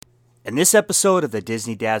And this episode of the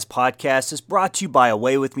Disney Dads Podcast is brought to you by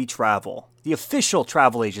Away With Me Travel, the official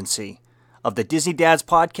travel agency of the Disney Dads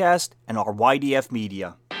Podcast and our YDF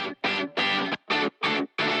Media.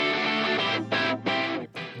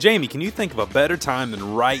 Jamie, can you think of a better time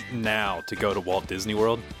than right now to go to Walt Disney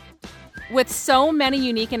World? With so many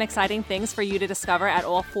unique and exciting things for you to discover at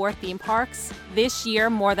all 4 theme parks, this year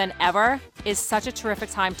more than ever is such a terrific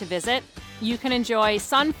time to visit. You can enjoy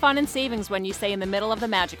sun, fun, and savings when you stay in the middle of the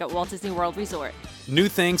magic at Walt Disney World Resort. New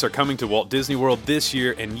things are coming to Walt Disney World this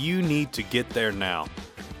year, and you need to get there now.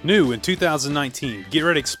 New in 2019, get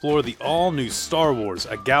ready to explore the all-new Star Wars: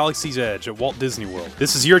 A Galaxy's Edge at Walt Disney World.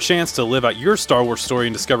 This is your chance to live out your Star Wars story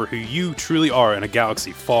and discover who you truly are in a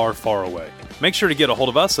galaxy far, far away. Make sure to get a hold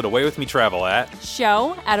of us at Away With Me Travel at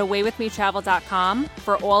show@awaywithmetravel.com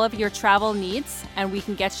for all of your travel needs, and we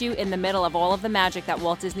can get you in the middle of all of the magic that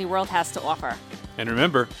Walt Disney World has to offer. And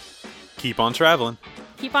remember, keep on traveling.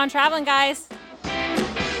 Keep on traveling, guys.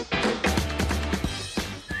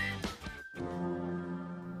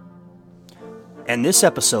 And this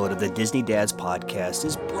episode of the Disney Dads Podcast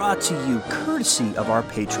is brought to you courtesy of our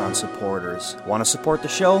Patreon supporters. Want to support the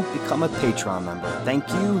show? Become a Patreon member. Thank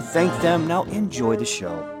you, thank them. Now enjoy the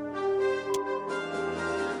show.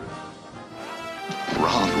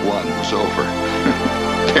 Round one was over.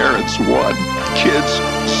 Parents won. Kids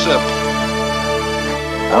sip.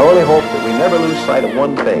 I only hope that we never lose sight of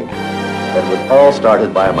one thing, that it was all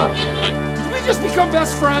started by a mouse. Did we just become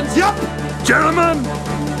best friends? Yep! Gentlemen,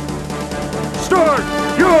 start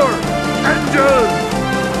your engine!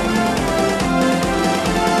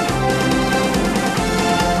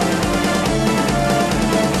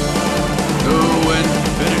 To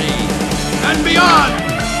infinity and beyond!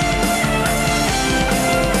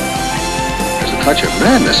 There's a touch of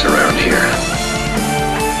madness around here.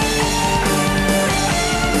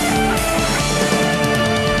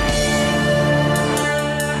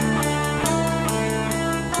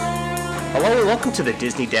 Hello and welcome to the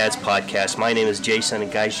Disney Dads Podcast. My name is Jason,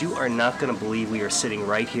 and guys, you are not going to believe we are sitting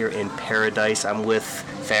right here in paradise. I'm with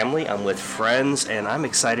family, I'm with friends, and I'm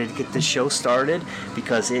excited to get this show started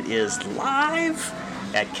because it is live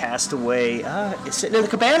at Castaway. It's sitting in the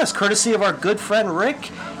cabanas, courtesy of our good friend Rick.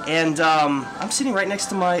 And I'm sitting right next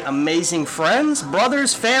to my amazing friends,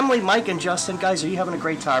 brothers, family, Mike and Justin. Guys, are you having a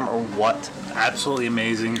great time or what? Absolutely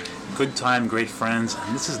amazing. Good time, great friends.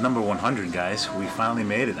 And this is number 100, guys. We finally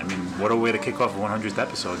made it. I mean, what a way to kick off a 100th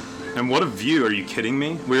episode. And what a view, are you kidding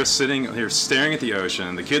me? We're sitting here staring at the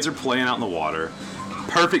ocean. The kids are playing out in the water.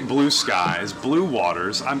 Perfect blue skies, blue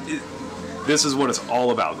waters. This is what it's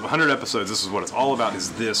all about. 100 episodes, this is what it's all about,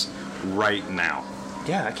 is this right now.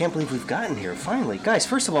 Yeah, I can't believe we've gotten here, finally. Guys,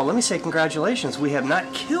 first of all, let me say congratulations. We have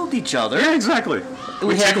not killed each other. Yeah, exactly.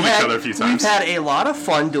 We tickled each other a few times. We've had a lot of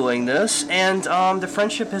fun doing this, and the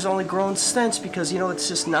friendship has only grown since because, it's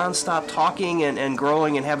just nonstop talking and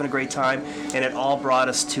growing and having a great time, and it all brought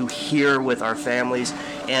us to here with our families.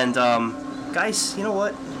 And, guys, you know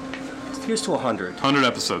what? Here's to 100. 100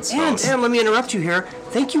 episodes. And let me interrupt you here.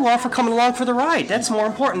 Thank you all for coming along for the ride. That's more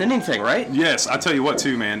important than anything, right? Yes, I tell you what,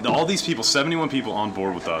 too, man. All these people, 71 people on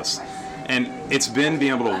board with us. And it's been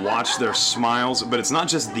being able to watch their smiles, but it's not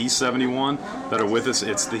just these 71 that are with us,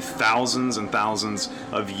 it's the thousands and thousands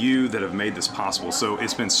of you that have made this possible. So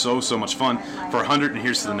it's been so much fun for 100, and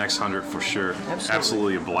here's to the next 100 for sure.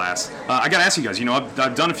 Absolutely a blast. I got to ask you guys,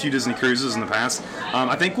 I've done a few Disney cruises in the past.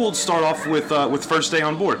 I think we'll start off with first day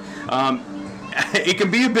on board. It can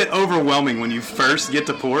be a bit overwhelming when you first get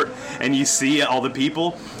to port and you see all the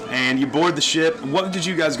people and you board the ship. What did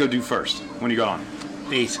you guys go do first when you got on?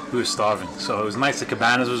 Ate. We were starving. So it was nice. The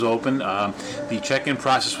cabanas was open. The check-in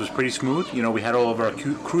process was pretty smooth. We had all of our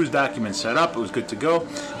cruise documents set up. It was good to go.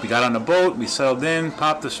 We got on the boat. We settled in,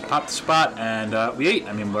 popped the spot, and we ate.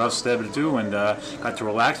 I mean, what else is there to do? And got to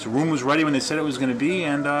relax. The room was ready when they said it was going to be,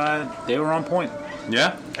 and they were on point.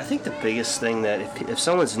 Yeah? I think the biggest thing that if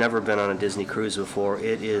someone's never been on a Disney cruise before,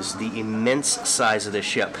 it is the immense size of the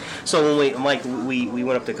ship. So when we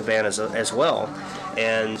went up to cabanas as well,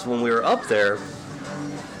 and when we were up there,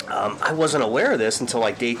 I wasn't aware of this until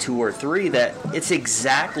like day 2 or 3 that it's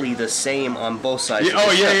exactly the same on both sides. Yeah, of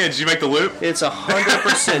the ship. Did you make the loop? It's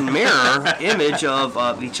 100% mirror image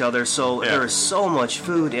of each other. So there is so much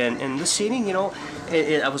food and the seating.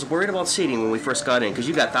 I was worried about seating when we first got in because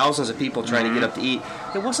you got thousands of people trying to get up to eat.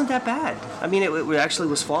 It wasn't that bad. I mean, it actually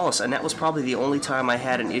was flawless, and that was probably the only time I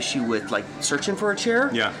had an issue with like searching for a chair.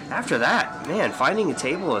 Yeah. After that, man, finding a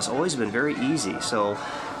table has always been very easy. So.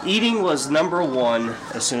 Eating was number one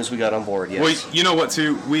as soon as we got on board, yes. Well, you know what,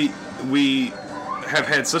 too? We have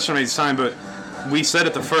had such an amazing time, but we said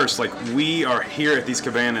at the first, like, we are here at these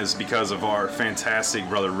cabanas because of our fantastic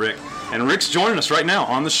brother Rick, and Rick's joining us right now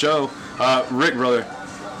on the show. Rick, brother,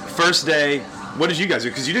 first day, what did you guys do?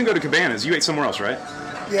 Because you didn't go to cabanas, you ate somewhere else, right?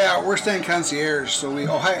 Yeah, we're staying concierge. So we.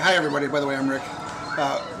 Oh, hi everybody. By the way, I'm Rick.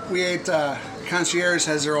 We ate. Concierge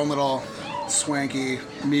has their own little swanky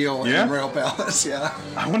meal in Royal Palace. Yeah.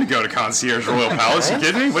 I want to go to Concierge Royal Palace. You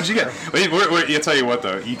kidding me? What'd you get? Wait, I'll tell you what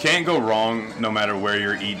though. You can't go wrong no matter where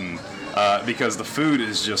you're eating, because the food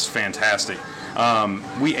is just fantastic.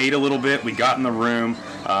 We ate a little bit. We got in the room.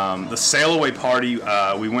 The sail away party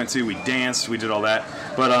we went to. We danced. We did all that.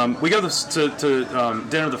 But we go to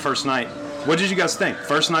dinner the first night. What did you guys think?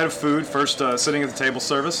 First night of food, first sitting at the table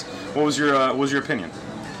service. What was your opinion?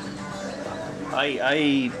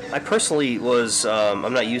 I personally was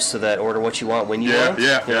I'm not used to that order what you want when you want.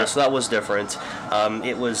 Yeah. So that was different.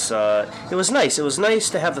 It was nice. It was nice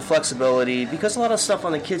to have the flexibility because a lot of stuff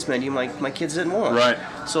on the kids menu my kids didn't want. Right.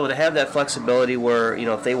 So to have that flexibility where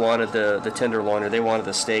if they wanted the tenderloin or they wanted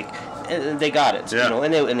the steak, they got it. Yeah.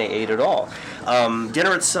 And they ate it all.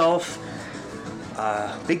 Dinner itself,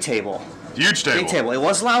 big table. Huge table. Big table. It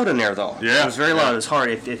was loud in there, though. Yeah. It was very loud. It was hard.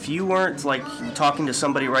 If you weren't, like, talking to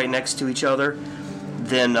somebody right next to each other,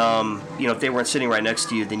 then, if they weren't sitting right next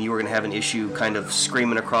to you, then you were going to have an issue kind of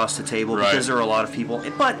screaming across the table because there were a lot of people.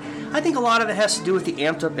 But I think a lot of it has to do with the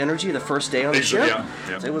amped-up energy the first day on the ship. Yeah.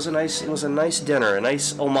 It was a nice dinner, a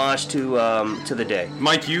nice homage to the day.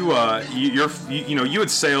 Mike, you had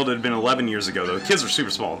sailed. It had been 11 years ago, though. The kids were super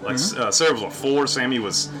small. Like Sarah was 4, Sammy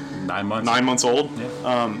was 9 months. 9 months old.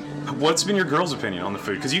 Yeah. What's been your girls' opinion on the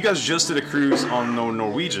food? Because you guys just did a cruise on the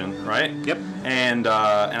Norwegian, right? Yep. And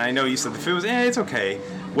I know you said the food was, it's okay.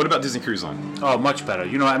 What about Disney Cruise Line? Oh, much better.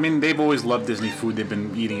 They've always loved Disney food. They've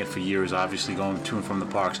been eating it for years, obviously, going to and from the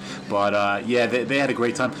parks. But, they had a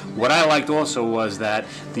great time. What I liked also was that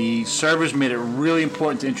the servers made it really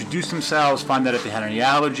important to introduce themselves, find out if they had any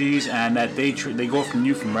allergies, and that they go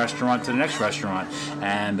from restaurant to the next restaurant.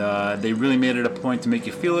 And they really made it a point to make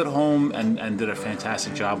you feel at home and did a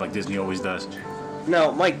fantastic job like Disney always does.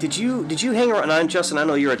 Now, Mike, did you hang around? And Justin, I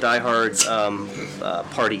know you're a diehard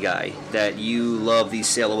party guy. That you love these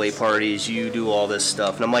sail away parties. You do all this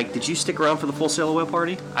stuff. Now, Mike, did you stick around for the full sail away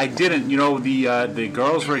party? I didn't. The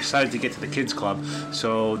girls were excited to get to the kids club,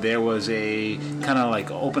 so there was a kind of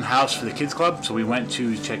like open house for the kids club. So we went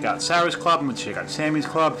to check out Sarah's club, and went to check out Sammy's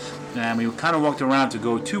club, and we kind of walked around to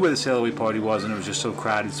go to where the sail away party was, and it was just so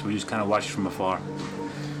crowded. So we just kind of watched from afar.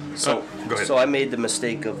 So, go ahead. So I made the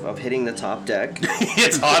mistake of hitting the top deck.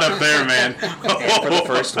 It's hot up there, man. And for the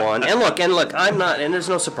first one. And look, I'm not, and there's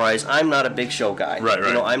no surprise, I'm not a big show guy. Right.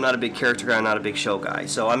 I'm not a big character guy, I'm not a big show guy.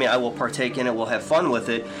 So, I will partake in it, we'll have fun with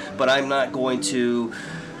it, but I'm not going to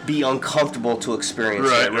be uncomfortable to experience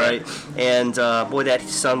it, right? And, boy, that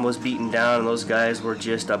sun was beating down, and those guys were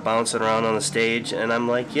just bouncing around on the stage, and I'm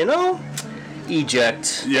like,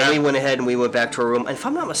 eject. Yeah. And we went ahead and we went back to our room. And if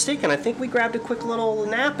I'm not mistaken, I think we grabbed a quick little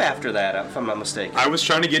nap after that, if I'm not mistaken. I was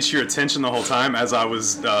trying to get your attention the whole time as I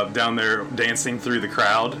was down there dancing through the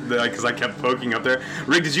crowd because I kept poking up there.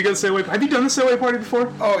 Rick, did you go to Sail Away? Have you done the Sail Away party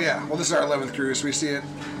before? Oh, yeah. Well, this is our 11th cruise. We see it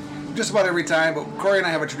just about every time. But Corey and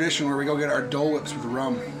I have a tradition where we go get our Dole Whips with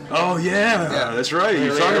rum. Oh, yeah. That's right.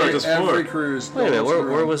 You were talking about this before. Every cruise. Wait a minute,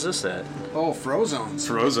 where was this at? Oh, Frozones.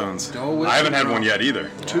 Frozones. Dole Whips I haven't with had rum. one yet either.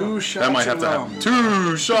 2 shots That might have of to rum.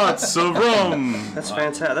 happen. 2 shots of rum. That's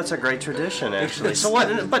fantastic. That's a great tradition, actually. So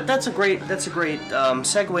what? But that's a great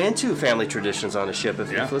segue into family traditions on a ship.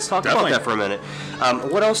 Let's talk about that for a minute.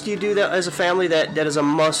 What else do you do that as a family that is a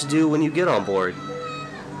must do when you get on board?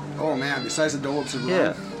 Oh man! Besides the Dole Whips and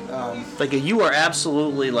rum. Like you are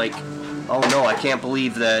absolutely like, oh no, I can't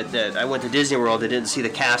believe that I went to Disney World and didn't see the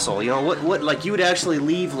castle. What like you would actually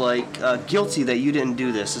leave like guilty that you didn't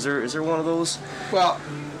do this. Is there one of those? Well,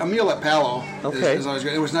 a meal at Palo Okay. is always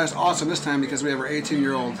good. It was awesome this time because we have our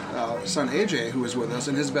 18-year-old son AJ who was with us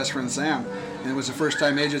and his best friend Sam. And it was the first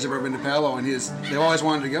time AJ's ever been to Palo, and they always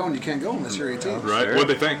wanted to go, and you can't go unless you're 18. Right. What'd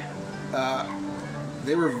they think?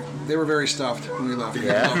 They were very stuffed when we left.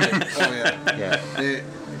 Yeah? Oh yeah.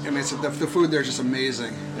 The food there is just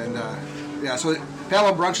amazing, and so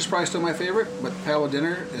Palo brunch is probably still my favorite, but Palo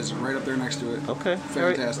dinner is right up there next to it. Okay.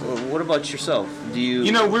 Fantastic. Well, what about yourself? Do you?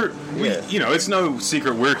 It's no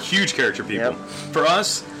secret we're huge character people. Yep. For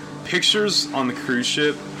us, pictures on the cruise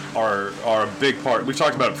ship are a big part. We've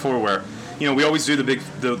talked about it before, where we always do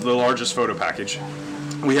the largest photo package.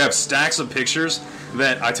 We have stacks of pictures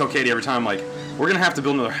that I tell Katie every time, like, we're going to have to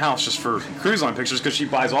build another house just for cruise line pictures because she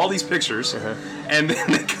buys all these pictures and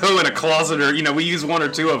then they go in a closet or, we use 1 or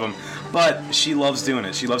 2 of them. But she loves doing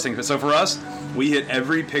it. She loves taking pictures. So for us, we hit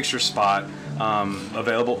every picture spot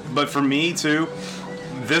available. But for me too,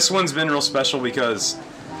 this one's been real special because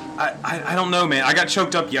I don't know, man. I got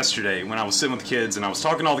choked up yesterday when I was sitting with the kids and I was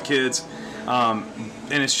talking to all the kids.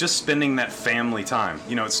 And it's just spending that family time.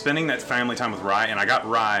 You know, it's spending that family time with Rye, and I got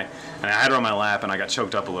Rye, and I had her on my lap, and I got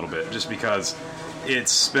choked up a little bit just because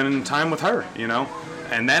it's spending time with her, you know?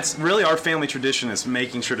 And that's really our family tradition, is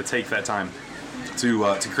making sure to take that time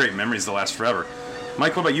to create memories that last forever.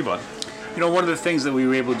 Mike, what about you, bud? You know, one of the things that we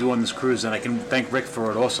were able to do on this cruise, and I can thank Rick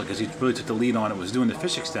for it also, because he really took the lead on it, was doing the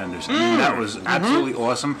fish extenders. I mean, that was absolutely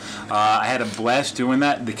awesome. I had a blast doing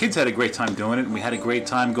that. The kids had a great time doing it, and we had a great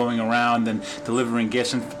time going around and delivering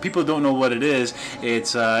gifts. And people don't know what it is.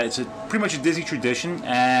 It's pretty much a Disney tradition,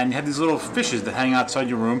 and you have these little fishes that hang outside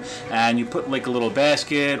your room, and you put like a little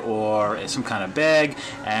basket or some kind of bag,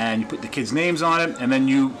 and you put the kids' names on it, and then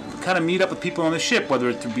you kind of meet up with people on the ship, whether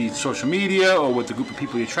it be social media or with the group of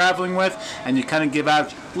people you're traveling with, and you kind of give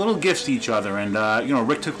out little gifts to each other. And you know,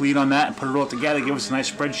 Rick took lead on that and put it all together, gave us a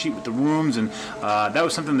nice spreadsheet with the rooms, and that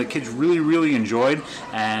was something the kids really, really enjoyed,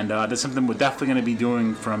 and that's something we're definitely going to be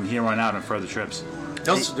doing from here on out on further trips.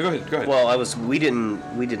 Go ahead. Well, we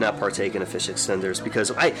did not partake in the fish extenders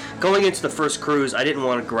because going into the first cruise, I didn't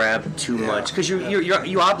want to grab too much because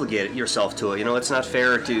you obligate yourself to it. You know, it's not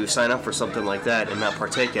fair to sign up for something like that and not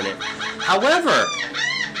partake in it. However,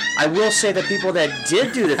 I will say that people that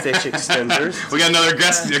did do the fish extenders, we got another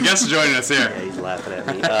guest joining us here. Yeah, he's laughing at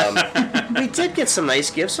me. We did get some nice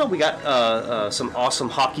gifts. So we got some awesome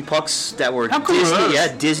hockey pucks that were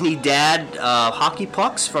Disney Dad hockey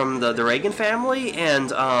pucks from the Reagan family,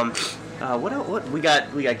 and what we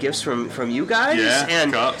got gifts from you guys. Yeah,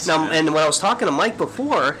 and cups. And when I was talking to Mike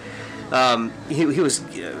before, he was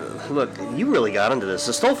look, you really got into this.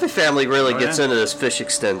 The Stolfi family really gets into this fish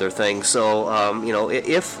extender thing. So, you know,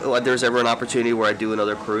 if there's ever an opportunity where I do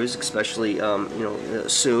another cruise, especially, you know,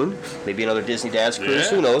 soon, maybe another Disney Dad's cruise,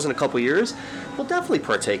 who knows, in a couple years, we'll definitely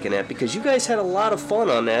partake in it because you guys had a lot of fun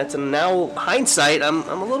on that. And now, hindsight, I'm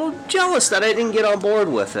a little jealous that I didn't get on board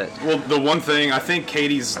with it. Well, the one thing, I think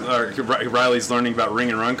Riley's learning about Ring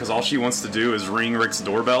and Run because all she wants to do is ring Rick's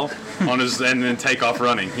doorbell on his and then take off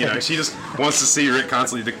running. You know, she just wants to see Rick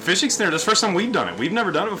constantly. The fish extender, that's the first time we've done it. We've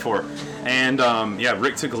never done it before. And,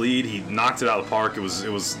 Rick took a lead. He knocked it out of the park. It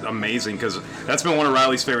was amazing because that's been one of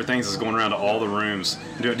Riley's favorite things is going around to all the rooms.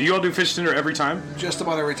 Do you all do fish extender every time? Just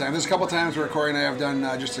about every time. There's a couple times where Corey and I have done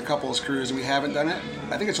just a couple's cruise and we haven't done it.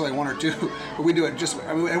 I think it's only one or two, but we do it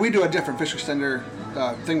and we do a different fish extender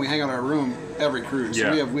thing. We hang out in our room every cruise.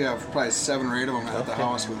 Yeah. So we have probably 7 or 8 of them at the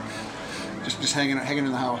house. Just hanging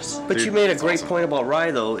in the house. But you made a great point about Rye,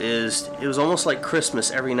 though, is it was almost like Christmas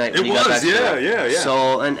every night when it you got back yeah.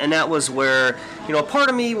 So, and that was where, you know, part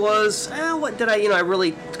of me was, what did I, you know, I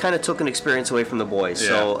really kind of took an experience away from the boys.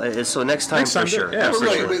 Yeah. So next time for sure. Yeah,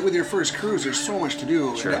 with your first cruise, there's so much to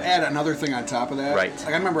do. Sure. To add another thing on top of that. Right.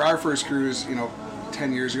 Like I remember our first cruise, you know,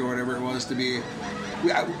 10 years ago, whatever it was, it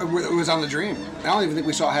was on the Dream. I don't even think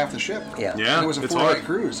we saw half the ship. Yeah. And it was a 4-night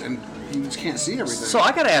cruise, and you just can't see everything. So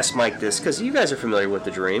I got to ask Mike this, because you guys are familiar with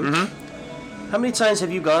the Dream. Mm-hmm. How many times have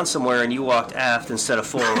you gone somewhere and you walked aft instead of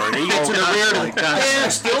forward? And you get to the rear.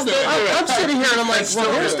 Still do it. I'm sitting here and I'm like, well,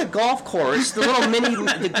 there's the golf course, the little mini,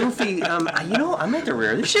 the goofy. You know, I'm at the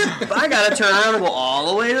rear of the ship. I got to turn around and go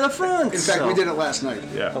all the way to the front. In fact, we did it last night.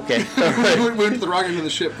 Yeah. Okay. we went to the wrong end of the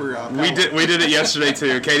ship for. We did it yesterday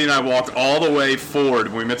too. Katie and I walked all the way forward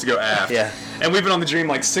when we meant to go aft. Yeah. And we've been on the Dream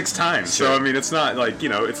like 6 times. Sure. So I mean, it's not like, you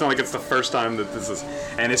know, it's not like it's the first time that this is.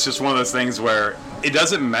 And it's just one of those things where it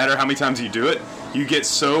doesn't matter how many times you do it. You get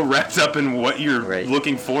so wrapped up in what you're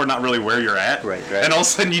looking for, not really where you're at. Right. And all of a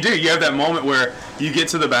sudden you have that moment where you get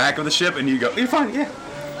to the back of the ship and you go, you're fine, yeah.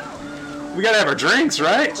 We got to have our drinks,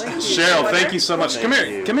 right? Cheryl, thank you so much. Come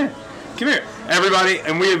here. Everybody,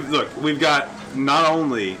 and we've got not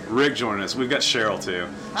only Rick joining us, we've got Cheryl too.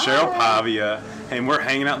 Hi. Cheryl Pavia, and we're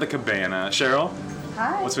hanging out in the cabana. Cheryl?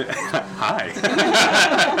 Hi. Hi.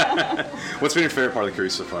 What's been your favorite part of the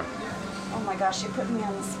cruise so far? Oh my gosh, you're putting me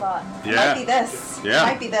on the spot. Yeah. It might be this. Yeah. It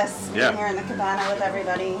might be this. Yeah. Being here in the cabana with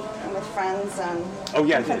everybody and with friends and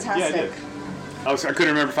fantastic. Yeah, I did. I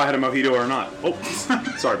couldn't remember if I had a mojito or not. Oh,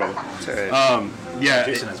 sorry, Bubba. Yeah.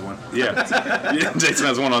 Jason has one. Yeah. Jason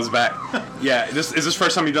has one on his back. Yeah. Is this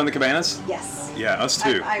first time you've done the cabanas? Yes. Yeah, us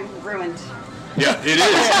too. I'm ruined. Yeah, it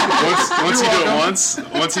is.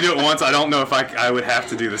 Once you do it once, I don't know if I would have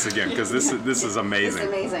to do this again because this is amazing.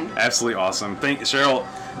 It's amazing. Absolutely awesome.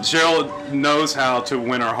 Cheryl knows how to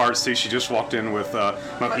win our hearts too. She just walked in with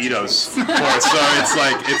mojitos for us, so it's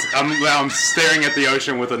like I'm staring at the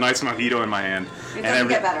ocean with a nice mojito in my hand. It doesn't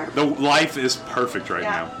get better. The life is perfect right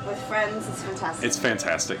now. With friends, it's fantastic. It's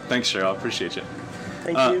fantastic. Thanks, Cheryl. I appreciate you.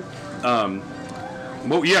 Thank you.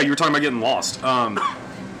 Well, yeah, you were talking about getting lost.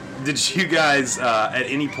 Did you guys at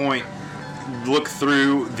any point look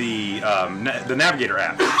through the Navigator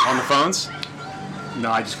app on the phones? No,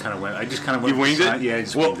 I just kind of went. You winged it? Yeah, I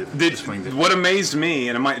just winged it. Just winged it. What amazed me,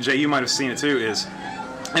 and Jay, you might have seen it too, is,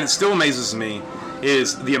 and it still amazes me,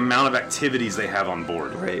 is the amount of activities they have on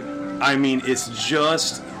board. Right. I mean, it's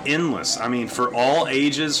just endless. I mean, for all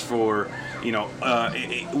ages, for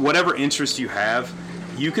whatever interest you have,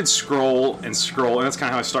 you could scroll and scroll, and that's kind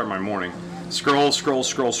of how I start my morning. Scroll,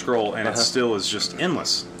 and it still is just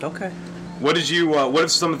endless. Okay. What did you? What are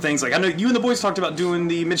some of the things, like, I know you and the boys talked about doing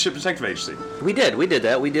the Midship Detective Agency. We did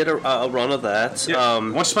that. We did a run of that. Yeah. Why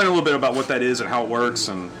don't you explain a little bit about what that is and how it works?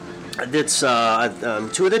 And it's 2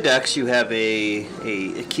 of the decks. You have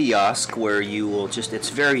a kiosk where you will it's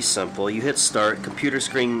very simple. You hit start, computer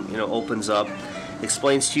screen opens up,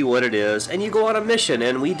 explains to you what it is, and you go on a mission.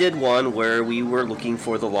 And we did one where we were looking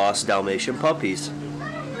for the lost Dalmatian puppies,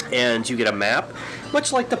 and you get a map.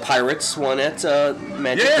 Much like the Pirates one at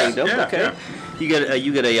Magic Kingdom. Yeah. You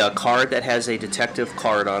get a card that has a detective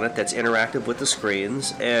card on it that's interactive with the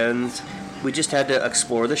screens, and we just had to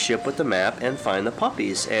explore the ship with the map and find the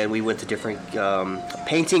puppies. And we went to different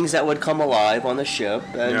paintings that would come alive on the ship.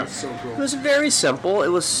 And So cool. It was very simple. It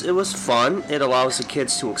was fun. It allows the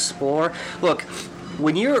kids to explore. Look,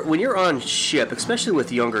 when you're on ship, especially with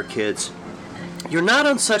younger kids, you're not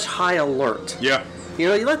on such high alert. Yeah.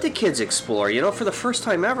 You let the kids explore. For the first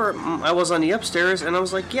time ever, I was on the upstairs, and I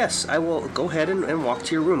was like, yes, I will go ahead and walk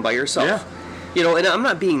to your room by yourself. Yeah. And I'm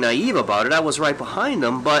not being naive about it. I was right behind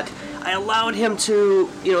them, but I allowed him to,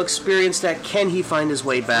 experience that. Can he find his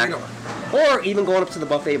way back? Or even going up to the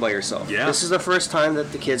buffet by yourself. Yeah. This is the first time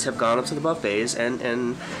that the kids have gone up to the buffets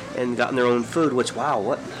and gotten their own food, which,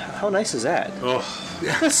 wow, how nice is that? Oh.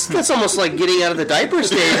 That's almost like getting out of the diaper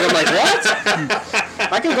stage. I'm like, what?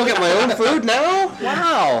 I can go get my own food now?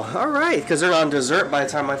 Wow. All right. Because they're on dessert by the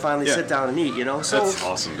time I finally sit down and eat, So, that's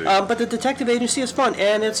awesome, dude. But the detective agency is fun,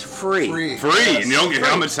 and it's free. Free. Yes. And you don't get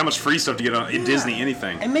how much free stuff to get on in Disney,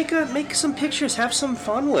 anything. And make some pictures, have some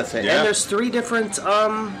fun with it. Yeah. And there's three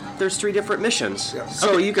different missions. Yeah.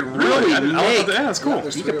 So you could really make. That's cool.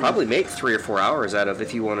 You could probably make 3 or 4 hours out of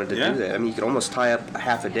if you wanted to do that. I mean, you could almost tie up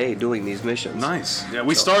half a day doing these missions. Nice. Yeah,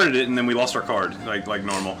 we started it and then we lost our card, like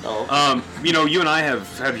normal. Oh. You and I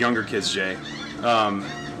have younger kids, Jay.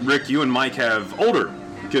 Rick, you and Mike have older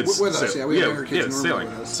kids. With us, we have younger kids in the room sailing.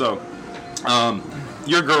 with us. So,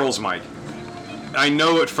 your girls, Mike. I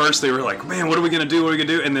know at first they were like, man, what are we going to do? What are we going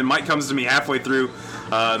to do? And then Mike comes to me halfway through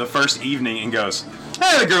the first evening and goes,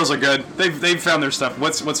 hey, the girls are good. They've found their stuff.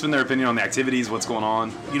 What's been their opinion on the activities? What's going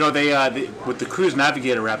on? They with the Cruise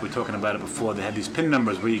Navigator app, we were talking about it before, they had these PIN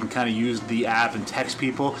numbers where you can kind of use the app and text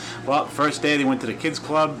people. Well, first day they went to the kids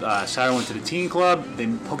club. Sarah went to the teen club. They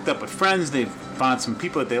hooked up with friends. They found some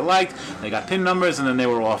people that they liked. They got PIN numbers, and then they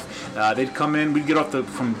were off. They'd come in. We'd get off the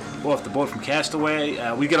boat from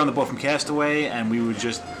Castaway. We'd get on the boat from Castaway, and we would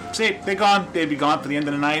just say, they're gone. They'd be gone for the end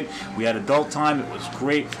of the night. We had adult time. It was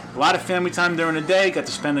great. A lot of family time during the day. Got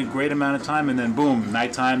to spend a great amount of time, and then boom,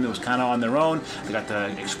 nighttime. It was kind of on their own. They got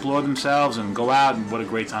to explore themselves and go out, and what a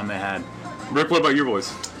great time they had. Rick, what about your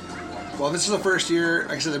boys? Well, this is the first year.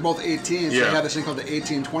 Like I said, they're both 18, so they have this thing called the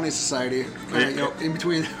 1820 Society. In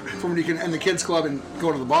between, from when you can end the kids club and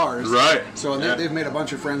go to the bars. Right. So they've made a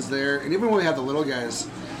bunch of friends there, and even when we have the little guys,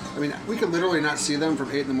 I mean, we could literally not see them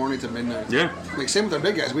from 8 in the morning to midnight. Yeah. Like same with our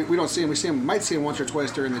big guys. We don't see them. Might see them once or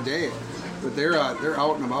twice during the day, but they're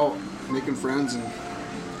out and about making friends. And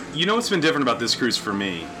you know what's been different about this cruise for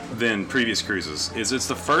me than previous cruises is it's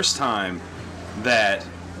the first time that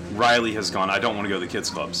Riley has gone, I don't want to go to the kids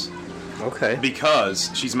clubs. Okay.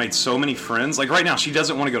 Because she's made so many friends. Like right now, she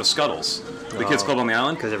doesn't want to go to Scuttles, the kids club on the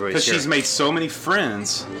island, because she's made so many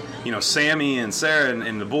friends. Sammy and Sarah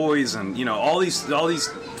and the boys, and all these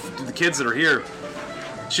the kids that are here.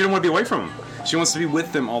 She don't want to be away from them. She wants to be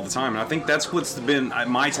with them all the time, and I think that's what's been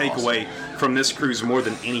my takeaway from this cruise more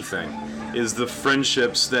than anything is the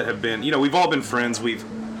friendships that have been. We've all been friends. We've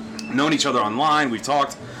known each other online. We've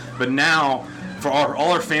talked, but now for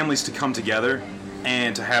all our families to come together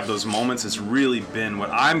and to have those moments has really been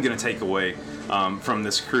what I'm going to take away from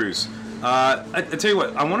this cruise. I tell you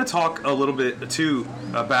what, I want to talk a little bit too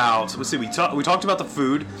about. Let's see, we talked about the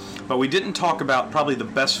food, but we didn't talk about probably the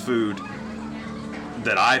best food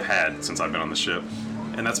that I've had since I've been on the ship,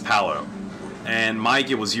 and that's Palo. And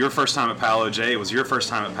Mike, it was your first time at Palo. Jay, it was your first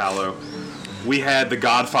time at Palo. We had the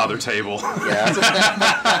Godfather table. Yeah.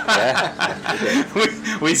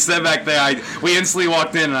 we sat back there. We instantly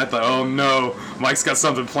walked in, and I thought, oh no, Mike's got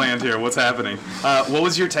something planned here. What's happening? What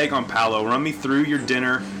was your take on Palo? Run me through your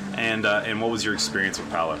dinner, and what was your experience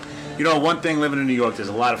with Palo? You know, one thing living in New York, there's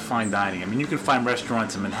a lot of fine dining. I mean, you can find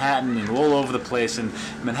restaurants in Manhattan and all over the place, and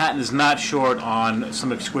Manhattan is not short on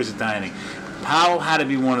some exquisite dining. Powell had to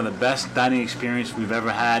be one of the best dining experiences we've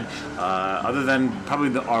ever had. Other than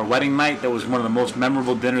probably our wedding night, that was one of the most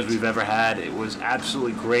memorable dinners we've ever had. It was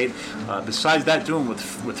absolutely great. Besides that, doing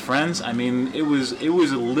with friends, I mean, it was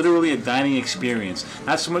literally a dining experience.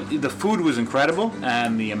 Not so much, the food was incredible,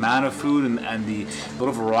 and the amount of food and the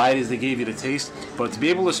little varieties they gave you to taste. But to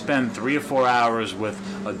be able to spend 3 or 4 hours with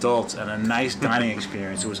adults and a nice dining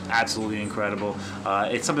experience, it was absolutely incredible.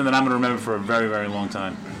 It's something that I'm going to remember for a very, very long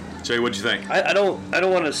time. Jay, what'd you think? I don't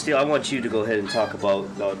want to steal. I want you to go ahead and talk about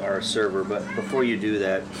our server, but before you do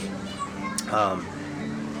that,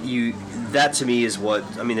 that to me is what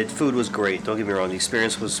I mean. The food was great. Don't get me wrong. The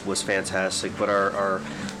experience was fantastic. But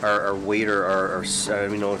our waiter, I don't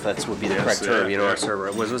even know if that would be the correct term. You know, our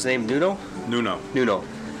server. What was his name? Nuno.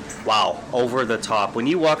 Wow, over the top. When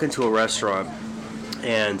you walk into a restaurant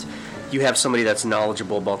and you have somebody that's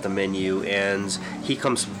knowledgeable about the menu, and he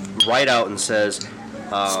comes right out and says,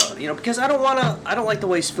 because I don't like to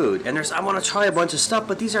waste food, and I want to try a bunch of stuff,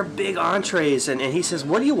 but these are big entrees, and he says,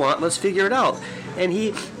 what do you want? Let's figure it out. And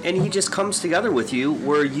he just comes together with you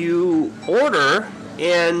where you order,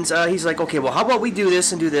 and he's like, okay, well, how about we do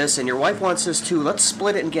this and do this, and your wife wants this too. Let's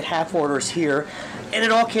split it and get half orders here. And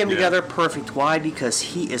it all came together perfect. Why? Because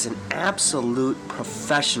he is an absolute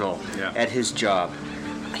professional at his job.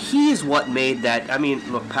 He is what made that. I mean,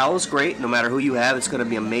 look, Powell is great. No matter who you have, it's going to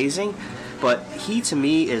be amazing. But he, to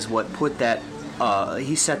me, is what put that.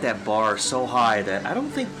 He set that bar so high that I don't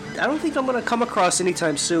think I'm going to come across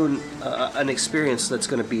anytime soon an experience that's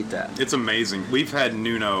going to beat that. It's amazing. We've had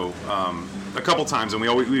Nuno a couple times, and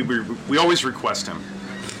we always request him.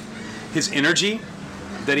 His energy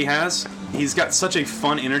that he has, he's got such a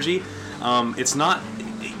fun energy. It's not.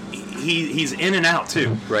 He's in and out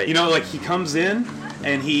too. Right. You know, like he comes in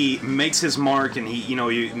and he makes his mark, and he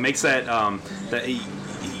makes that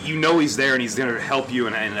he's there and he's going to help you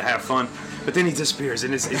and have fun, but then he disappears,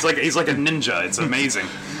 and it's like he's like a ninja. It's amazing.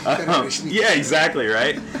 Yeah, exactly,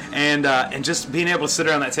 right. And just being able to sit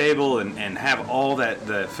around that table and have all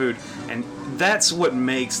the food, and that's what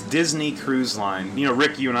makes Disney Cruise Line. You know,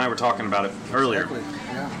 Rick, you and I were talking about it earlier. Exactly.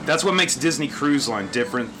 Yeah. That's what makes Disney Cruise Line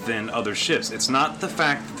different than other ships. It's not the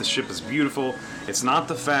fact that the ship is beautiful. It's not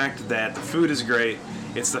the fact that the food is great.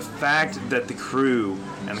 It's the fact that the crew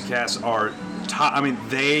and the cast are top. I mean,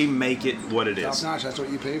 they make it what it is. Top notch. That's what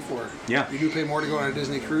you pay for. Yeah. You do pay more to go on a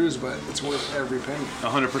Disney cruise, but it's worth every penny.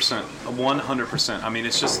 100%. 100%. I mean,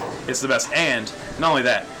 it's the best. And not only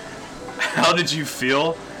that, how did you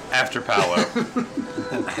feel after Paolo?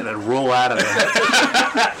 I had to roll out of there.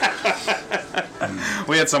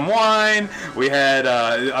 We had some wine. We had,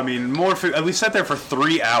 more food. We sat there for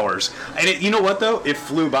 3 hours. And you know what, though? It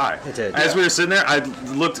flew by. It did. As we were sitting there, I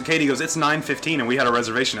looked at Katie, goes, it's 9:15, and we had a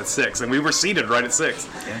reservation at 6. And we were seated right at 6.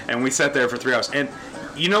 Yeah. And we sat there for 3 hours. And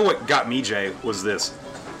you know what got me, Jay, was this.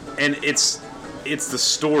 And it's the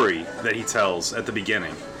story that he tells at the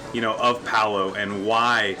beginning, of Paolo and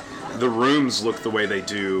why the rooms look the way they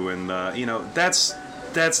do. And, that's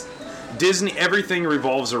Disney. Everything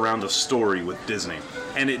revolves around a story with Disney.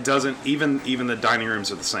 And it doesn't, even the dining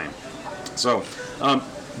rooms are the same. So,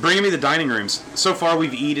 bringing me the dining rooms. So far,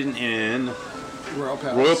 we've eaten in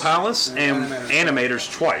Royal Palace and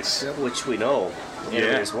Animators twice. Yep. Which we know.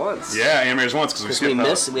 Animators once. Yeah, Animators once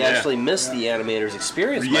because we actually missed the Animators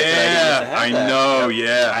experience. Yeah, I know.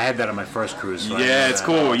 Yeah, I had that on my first cruise. So it's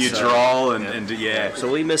cool. You draw and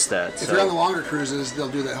So we missed that. If you're on the longer cruises, they'll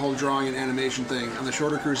do that whole drawing and animation thing. On the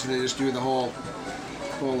shorter cruises, they just do the whole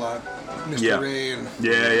Mr. Ray and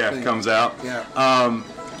thing. Comes out. Yeah.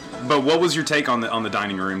 But what was your take on the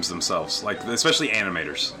dining rooms themselves, like especially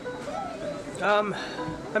Animators? I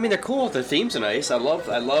mean, they're cool. The themes are nice. I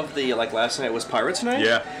love the, like last night was Pirates Night.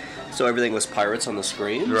 Yeah. So everything was pirates on the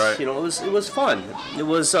screens. Right. It was fun. It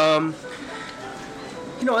was it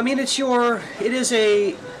is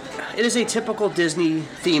a typical Disney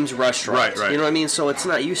themed restaurant. Right. You know what I mean? So it's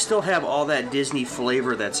not, you still have all that Disney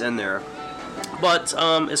flavor that's in there. But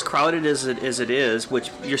as crowded as it is, which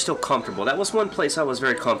you're still comfortable. That was one place I was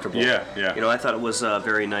very comfortable. Yeah. I thought it was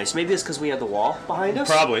very nice. Maybe it's because we had the wall behind us.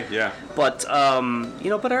 Probably, yeah. But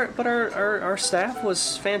our staff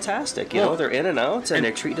was fantastic. They're in and out, and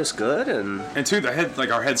they treat us good. And too,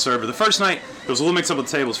 our head server. The first night there was a little mix up with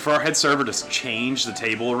the tables. For our head server to change the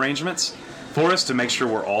table arrangements for us to make sure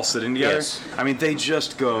we're all sitting together. Yes. I mean, they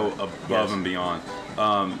just go above and beyond.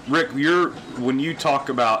 Rick, when you talk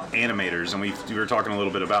about Animators, and we were talking a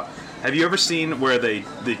little bit about, have you ever seen where they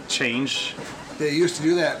change they used to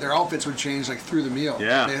do that. Their outfits would change like through the meal.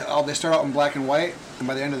 Yeah. They start out in black and white, and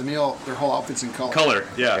by the end of the meal, their whole outfit's in color. Color,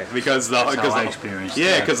 yeah, because That's how I experienced it.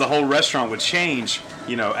 Yeah, because the whole restaurant would change.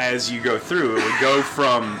 As you go through, it would go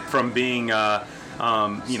from being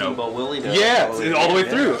Steamboat Willie to all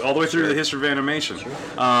the way through the history of animation.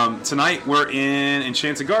 Tonight we're in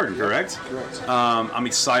Enchanted Garden, correct? Correct. I'm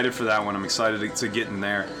excited for that one. I'm excited to get in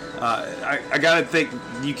there. I gotta think,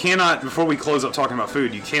 you cannot, before we close up talking about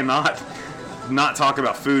food, you cannot not talk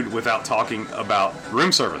about food without talking about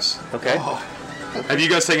room service. Okay. Have you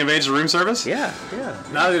guys taken advantage of room service? Yeah.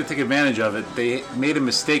 Now they're going to take advantage of it. They made a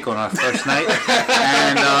mistake on our first night,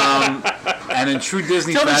 and in true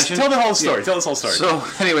Disney fashion, tell the whole story. Yeah. Tell this whole story. So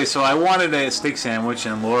anyway, I wanted a steak sandwich,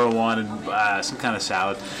 and Laura wanted some kind of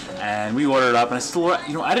salad, and we ordered it up. And I said, Laura,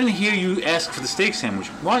 I didn't hear you ask for the steak sandwich.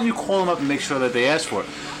 Why don't you call them up and make sure that they asked for it?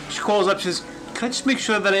 She calls up, she says, can I just make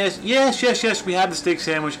sure that I asked? Yes, we had the steak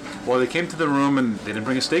sandwich. Well, they came to the room and they didn't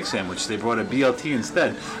bring a steak sandwich. They brought a BLT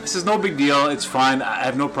instead. I says, no big deal. It's fine. I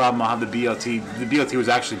have no problem. I'll have the BLT. The BLT was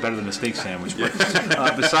actually better than the steak sandwich. But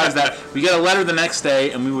besides that, we got a letter the next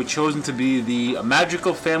day, and we were chosen to be the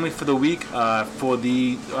magical family for the week for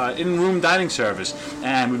the in-room dining service.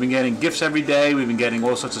 And we've been getting gifts every day. We've been getting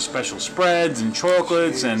all sorts of special spreads and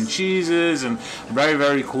chocolates and cheeses, and very,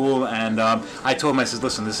 very cool. And I told him, I says,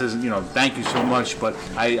 listen, this isn't, thank you so much, but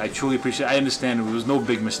I truly appreciate it. I understand it was no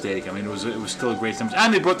big mistake. I mean, it was still a great sandwich.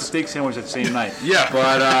 And they brought the steak sandwich that same night. Yeah.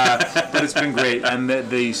 But it's been great. And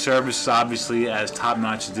the service is obviously as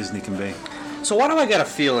top-notch as Disney can be. So why do I got a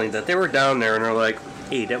feeling that they were down there and they're like,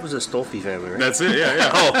 hey, that was a Stolfi family, right? That's it,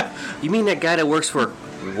 yeah. Oh, you mean that guy that works for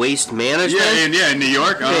Waste Management? Yeah, in New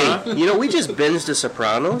York. Hey, we just binged The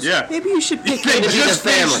Sopranos. Yeah. Maybe you should pick him to be the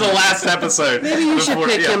family. The last episode. Maybe you should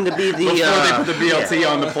pick him to be the... Before they put the BLT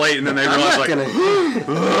on the plate and then they realize,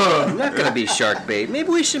 I'm not going to be shark bait. Maybe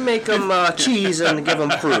we should make them cheese and give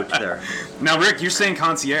them fruit there. Now, Rick, you're saying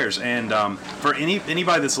concierge, and for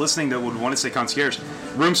anybody that's listening that would want to say concierge,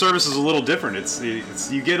 room service is a little different.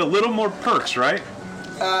 It's you get a little more perks, right?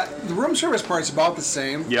 The room service part's about the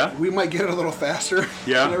same. Yeah. We might get it a little faster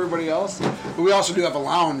than everybody else. But we also do have a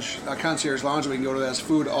lounge, a concierge lounge we can go to that has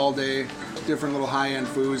food all day, different little high-end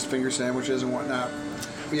foods, finger sandwiches and whatnot.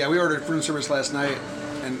 But yeah, we ordered room service last night,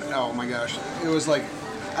 and oh my gosh, it was like,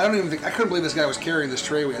 I couldn't believe this guy was carrying this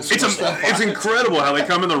tray. We had so much stuff on It's incredible how they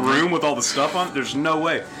come in the room with all the stuff on it. There's no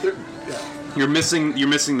way. You're missing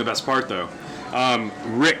the best part, though.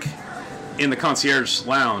 Rick, in the concierge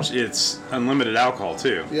lounge, it's unlimited alcohol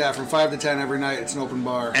too. Yeah, from 5 to 10 every night. It's an open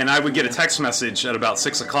bar. And I would get a text message at about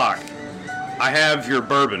 6 o'clock. I have your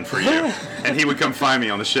bourbon for you. And he would come find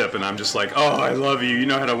me on the ship, and I'm just like, oh, I love you. You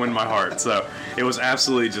know how to win my heart. So it was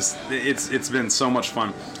absolutely just, it's been so much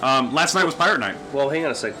fun. Last night was Pirate Night. Well, hang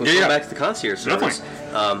on a second. Let's go back to the concierge service.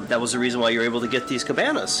 That was the reason why you were able to get these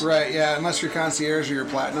cabanas. Right, yeah. Unless you're concierge or you're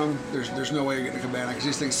platinum, there's no way you're getting a cabana because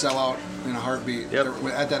these things sell out in a heartbeat. Yep.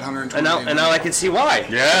 At that 120. And now I can see why.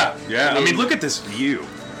 Yeah. I mean, look at this view.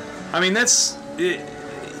 I mean, that's it,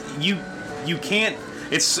 you can't.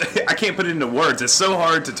 I can't put it into words. It's so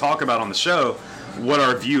hard to talk about on the show what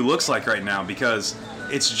our view looks like right now because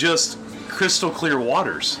it's just crystal clear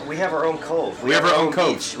waters. We have our own cove. We have our own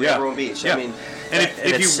cove. Beach. We have our own beach. Yeah. I mean, and if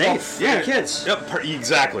it's safe for the kids. Yep,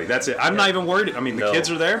 exactly. That's it. I'm not even worried. I mean, the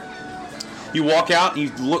kids are there. You walk out, and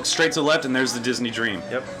you look straight to the left, and there's the Disney Dream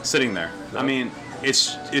sitting there. I mean,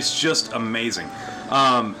 it's just amazing.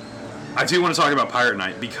 I do want to talk about Pirate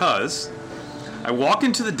Night because I walk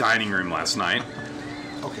into the dining room last night.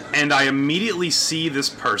 Okay. And I immediately see this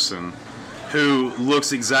person who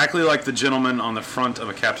looks exactly like the gentleman on the front of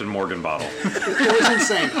a Captain Morgan bottle. It was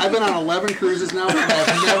insane. I've been on 11 cruises now, and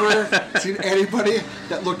I've never seen anybody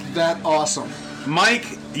that looked that awesome.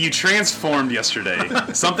 Mike, you transformed yesterday.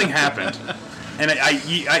 Something happened. And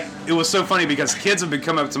it was so funny because kids have been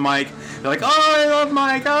coming up to Mike. They're like, oh, I love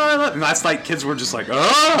Mike. Oh, I love. And that's like kids were just like, who's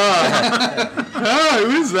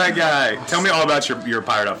that guy? Tell me all about your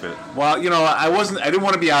pirate outfit. Well, I didn't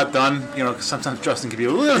want to be outdone, because sometimes Justin can be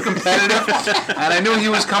a little competitive. And I knew he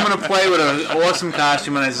was coming to play with an awesome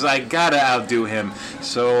costume, and I said, I got to outdo him.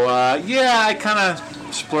 So, I kind of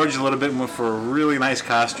splurged a little bit more for a really nice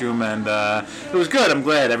costume, and it was good. I'm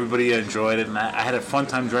glad everybody enjoyed it, and I had a fun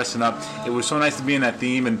time dressing up. It was so nice to be in that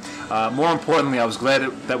theme, and more importantly, I was glad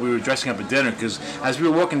that we were dressing up at dinner, because as we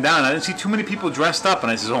were walking down, I didn't see too many people dressed up,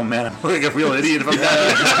 and I said, oh man, I'm like a real idiot if I'm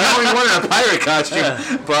not only wanted a pirate costume.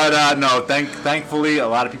 But no, thankfully, a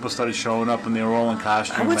lot of people started showing up, and they were all in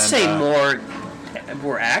costume. I would say more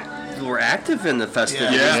active in the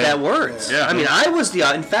festivities. That works. Yeah. I mean, I was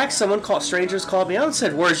in fact, strangers called me out and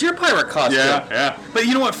said, "Where's your pirate costume?" Yeah. But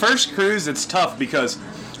you know what? First cruise, it's tough because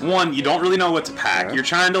one, you don't really know what to pack. Yeah. You're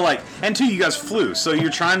trying to and two, you guys flew, so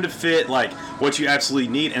you're trying to fit what you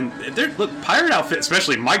absolutely need. And look, pirate outfit,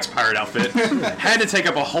 especially Mike's pirate outfit, had to take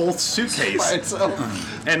up a whole suitcase. By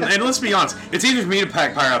itself. And let's be honest, it's easier for me to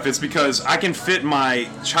pack pirate outfits because I can fit my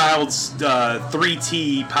child's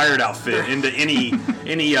 3T pirate outfit into any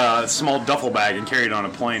small duffel bag and carry it on a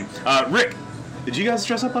plane. Rick, did you guys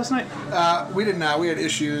dress up last night? We did not. We had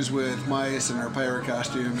issues with mice and our pirate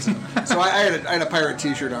costumes. So I had a pirate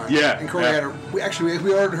T-shirt on. Yeah. And Corey had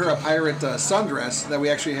we ordered her a pirate sundress that we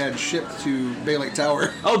actually had shipped to Bay Lake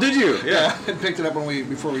Tower. Oh, did you? Yeah. And picked it up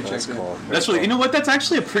before we checked cool. in. That's really, you know what? That's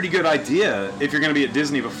actually a pretty good idea if you're going to be at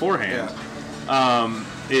Disney beforehand. Yeah.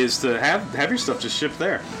 Is to have your stuff just shipped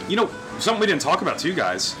there. You know, something we didn't talk about too,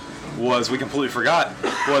 guys, was we completely forgot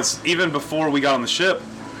was even before we got on the ship,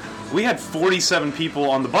 we had 47 people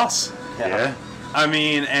on the bus. Yeah. I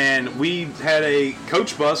mean, and we had a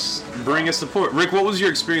coach bus bring us to port. Rick, what was your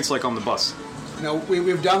experience like on the bus?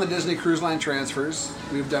 We've done the Disney Cruise Line transfers.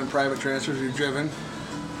 We've done private transfers. We've driven.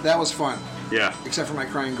 That was fun. Yeah. Except for my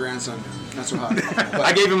crying grandson. Not so hot. But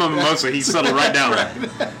I gave him a mimosa. He settled right down.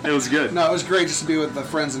 It was good. No, it was great just to be with the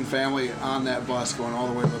friends and family on that bus going all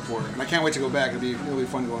the way to the port. And I can't wait to go back. It'll be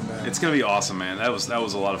fun going back. It's gonna be awesome, man. That was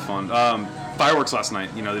a lot of fun. Fireworks last night.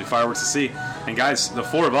 You know, the fireworks to see. And guys, the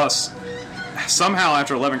four of us. Somehow,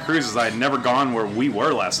 after 11 cruises, I had never gone where we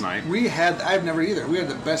were last night. I've never either. We had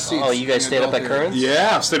the best seats. Oh, you guys stayed up at Currents?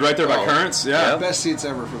 Yeah, stayed right there by Currents. Yeah, best seats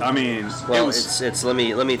ever. For I mean, well, it's let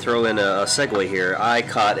me throw in a segue here. I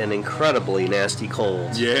caught an incredibly nasty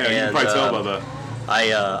cold. Yeah, you can probably tell by the.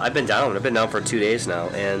 I've been down. I've been down for 2 days now,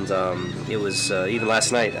 and it was even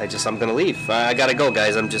last night. I'm gonna leave. I gotta go,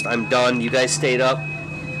 guys. I'm done. You guys stayed up.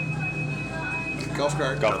 Golf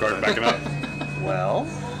cart backing up. Well.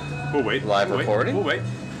 We'll wait. Live recording. We'll wait.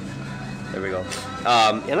 There we go.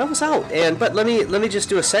 And I was out. But let me just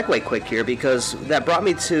do a segue quick here because that brought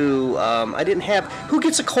me to I didn't have. Who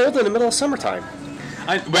gets a cold in the middle of summertime?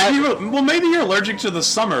 Maybe you're allergic to the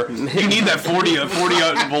summer. You need that 40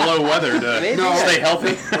 below weather to stay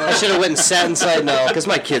healthy. I should have went and sat inside now because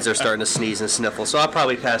my kids are starting to sneeze and sniffle. So I'll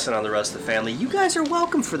probably pass it on the rest of the family. You guys are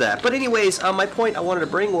welcome for that. But anyways, my point I wanted to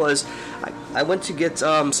bring was I went to get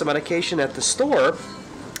some medication at the store.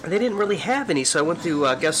 They didn't really have any, so I went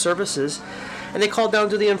to guest services, and they called down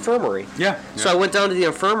to the infirmary. Yeah. So I went down to the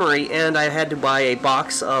infirmary, and I had to buy a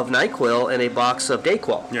box of NyQuil and a box of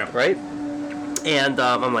Dayquil. Yeah. Right? And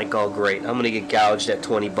I'm like, oh, great. I'm going to get gouged at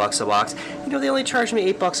 $20 a box. You know, they only charged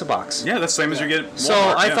me $8 a box. Yeah, that's the same as you get at Walmart. So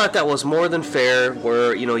I thought that was more than fair,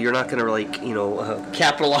 where, you're not going to,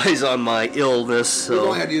 capitalize on my illness. So. We've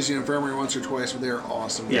only had to use the infirmary once or twice, but they're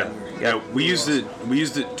awesome. Yeah. We've used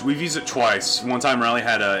it twice. One time Riley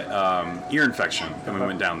had a ear infection, and we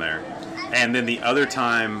went down there. And then the other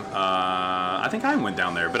time, I think I went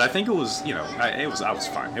down there, but I think it was, I was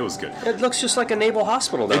fine. It was good. It looks just like a naval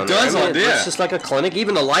hospital down there. It does, It looks just like a clinic,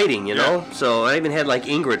 even the lighting, you know. So I even had like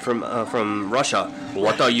Ingrid from Russia.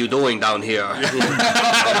 What are you doing down here?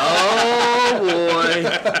 Oh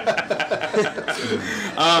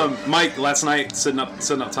boy. Mike, last night sitting up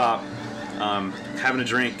top, having a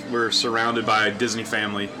drink. We're surrounded by a Disney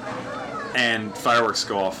family, and fireworks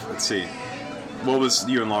go off. Let's see. What was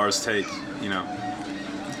you and Laura's take,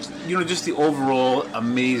 Just the overall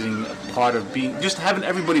amazing part of just having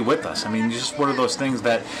everybody with us. I mean, just one of those things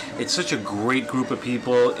that it's such a great group of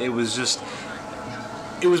people. It was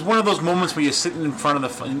one of those moments where you're sitting in front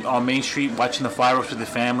of on Main Street watching the fireworks with the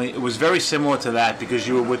family. It was very similar to that because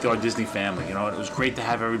you were with our Disney family. It was great to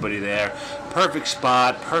have everybody there. Perfect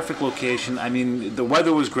spot, perfect location. I mean, the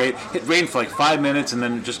weather was great. It rained for like 5 minutes and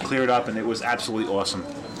then it just cleared up, and it was absolutely awesome.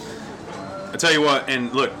 I tell you what,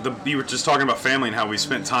 and look, you were just talking about family and how we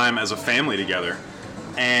spent time as a family together.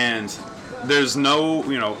 And there's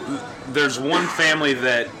there's one family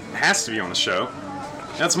that has to be on the show.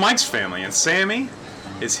 That's Mike's family, and Sammy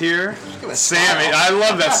is here. Sammy, I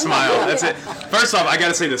love that smile. That's it. First off, I got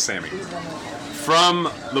to say this, Sammy.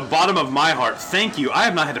 From the bottom of my heart, thank you. I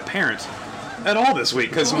have not had a parent at all this week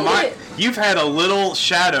because you've had a little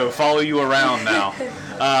shadow follow you around now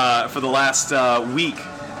for the last week.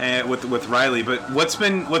 With Riley, but what's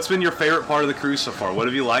been your favorite part of the cruise so far? What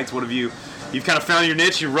have you liked? You've kind of found your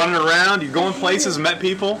niche? You're running around. You're going places, met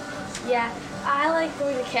people. Yeah, I like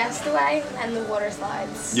going to Castaway and the water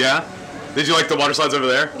slides. Yeah, did you like the water slides over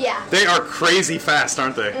there? Yeah. They are crazy fast,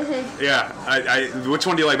 aren't they? Mhm. Yeah. Which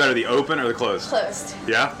one do you like better, the open or the closed? Closed.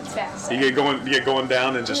 Yeah. It's fast. You get going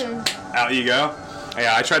down and just out you go.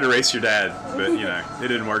 Yeah, I tried to race your dad, but it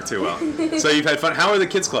didn't work too well. So you've had fun. How are the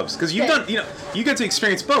kids clubs? Because you've done, you got to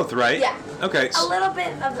experience both, right? Yeah. Okay. A little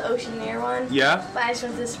bit of the Oceaneer one. Yeah. But I just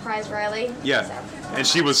wanted to surprise Riley. Yeah. So. And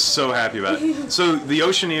she was so happy about it. So the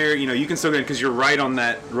Oceaneer, you can still get in because you're right on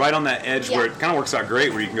that edge where it kind of works out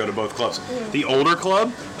great where you can go to both clubs. Mm-hmm. The older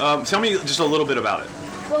club, tell me just a little bit about it.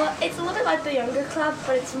 Well, it's a little bit like the younger club,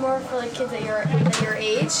 but it's more for like kids at your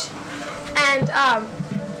age. And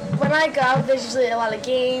when I go, there's usually a lot of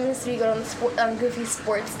games. We go on Goofy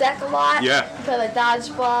Sports Deck a lot. Yeah. We play like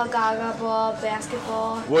dodgeball, gaga ball,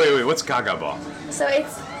 basketball. Wait, what's gaga ball? So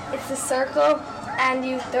it's the circle, and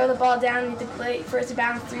you throw the ball down. You have to play for it to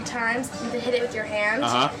bounce 3 times. You have to hit it with your hands.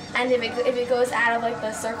 Uh-huh. And if it goes out of like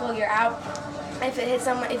the circle, you're out. If it hits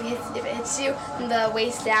someone, if it hits you from the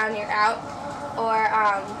waist down, you're out. Or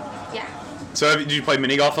yeah. So did you play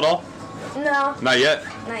mini golf at all? No. Not yet.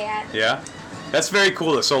 Not yet. Yeah. That's very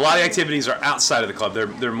cool. So a lot of activities are outside of the club.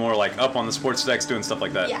 They're more like up on the sports decks doing stuff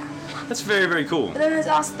like that. Yeah. That's very, very cool. But then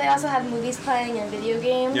they also have movies playing and video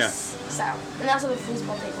games. Yeah. So, and also the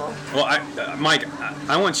foosball table. Well, Mike,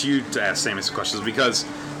 I want you to ask Sammy some questions because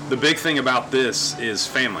the big thing about this is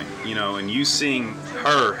family, and you seeing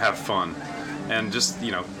her have fun and just,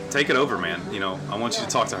 take it over, man. I want you to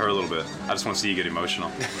talk to her a little bit. I just want to see you get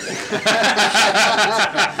emotional. It's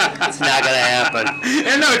not gonna happen.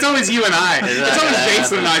 And no, it's always you and I. It's always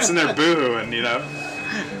Jason nights and they're boohooing,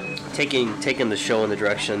 Taking the show in the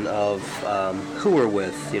direction of who we're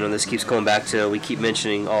with. This keeps going back to, we keep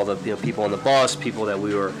mentioning all the people on the bus, people that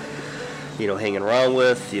we were hanging around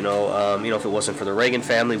with. If it wasn't for the Reagan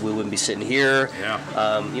family, we wouldn't be sitting here. Yeah.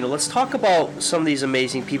 Let's talk about some of these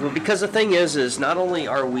amazing people, because the thing is not only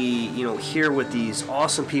are we here with these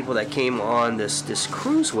awesome people that came on this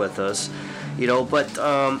cruise with us, but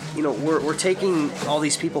we're taking all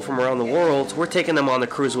these people from around the world. We're taking them on the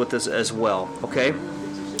cruise with us as well. Okay.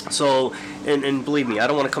 So, and believe me, I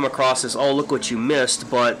don't want to come across as, oh, look what you missed,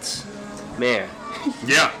 but man.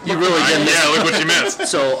 Yeah, you really did. Yeah, look what you missed.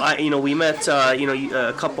 So we met,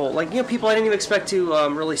 a couple, people I didn't even expect to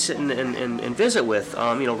really sit and visit with.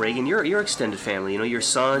 Reagan, your extended family. Your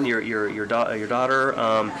son, your daughter.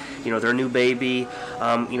 Their new baby.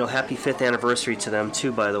 Happy 5th anniversary to them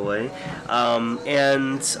too, by the way.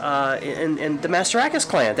 And the Masterakis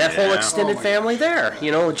clan. That whole extended family there.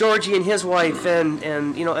 Georgie and his wife, and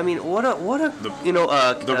what a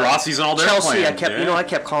the Rossies and all their Chelsea. Clan. I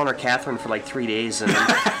kept calling her Catherine for like 3 days. And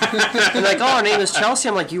like, oh, her name is Chelsea.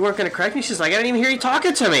 I'm like, you weren't going to correct me? She's like, I didn't even hear you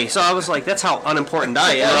talking to me. So I was like, that's how unimportant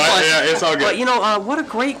I am. Right, yeah, it's all good. But, what a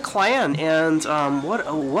great clan, and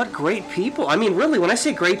what great people. I mean, really, when I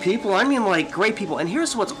say great people, I mean, like, great people. And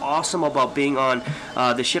here's what's awesome about being on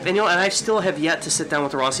the ship. And, and I still have yet to sit down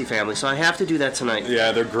with the Rossi family, so I have to do that tonight.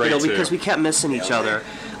 Yeah, they're great, too. Because we kept missing each other.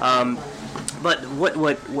 But what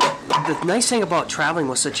the nice thing about traveling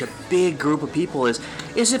with such a big group of people is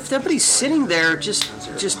if somebody's sitting there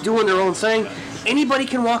just doing their own thing, anybody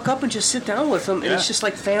can walk up and just sit down with them, and it's just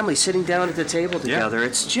like family sitting down at the table together.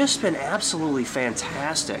 It's just been absolutely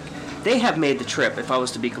fantastic. They have made the trip, if I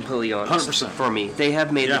was to be completely honest. 100%. For me, they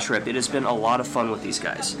have made the trip. It has been a lot of fun with these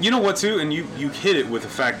guys. You know what, too? And you hit it with the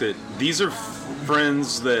fact that these are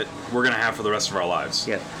friends that we're going to have for the rest of our lives.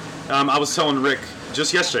 Yeah. I was telling Rick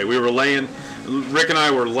just yesterday, Rick and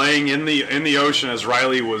I were laying in the ocean as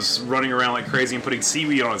Riley was running around like crazy and putting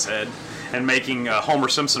seaweed on his head and making Homer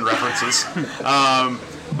Simpson references.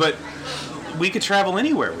 But we could travel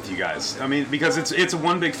anywhere with you guys. I mean, because it's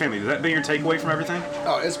one big family. Has that been your takeaway from everything?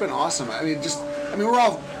 Oh, it's been awesome. We're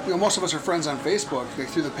all, most of us are friends on Facebook, like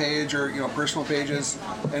through the page or, personal pages.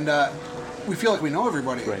 And we feel like we know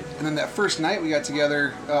everybody. Right. And then that first night we got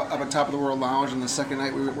together up at Top of the World Lounge, and the second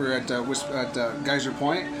night we were at Geyser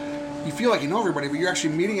Point. You feel like you know everybody, but you're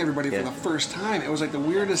actually meeting everybody for the first time. It was like the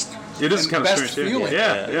weirdest and best feeling.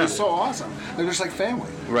 Yeah. It was so awesome. They're just like family.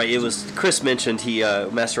 Right. It was, Chris mentioned,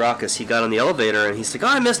 Masterakis, he got on the elevator and he's like, oh,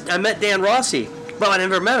 I met Dan Rossi. Well, I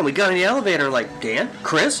never met him. We got in the elevator and like, Dan?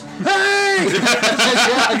 Chris? Hey!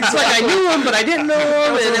 It's like I knew him, but I didn't know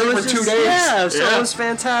him. And it was for 2 days. Yeah, so it was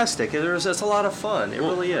fantastic. It's a lot of fun. It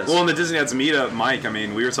really is. Well, in the Disney Dads meetup, Mike,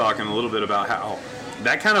 we were talking a little bit about how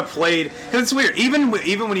that kind of played, because it's weird. Even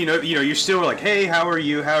when you're still like, hey, how are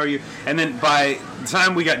you? And then by the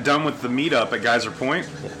time we got done with the meetup at Geyser Point,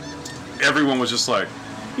 everyone was just like,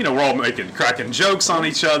 we're all cracking jokes on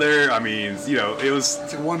each other. It was...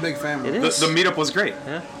 It's like one big family. It is. The meetup was great.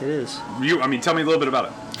 Yeah, it is. Tell me a little bit about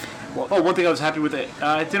it. Well, one thing I was happy with,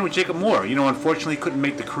 I did with Jacob Moore. Unfortunately couldn't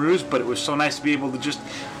make the cruise, but it was so nice to be able to just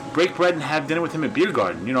break bread and have dinner with him at Beer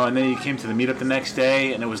Garden, and then he came to the meetup the next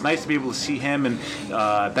day, and it was nice to be able to see him. And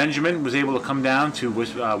Benjamin was able to come down to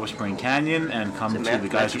Whispering Canyon and come to the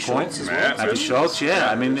Geyser Point. Matthew Schultz, yeah.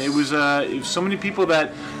 I mean, it was so many people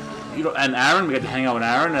that, and Aaron, we got to hang out with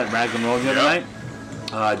Aaron at Raglan Road the other night.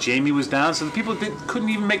 Jamie was down, so the people couldn't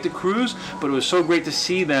even make the cruise, but it was so great to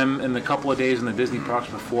see them in the couple of days in the Disney parks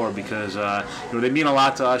before, because they mean a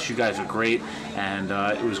lot to us. You guys are great, and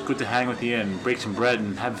it was good to hang with you and break some bread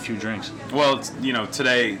and have a few drinks. Well,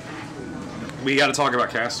 today we got to talk about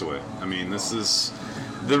Castaway. I mean, this is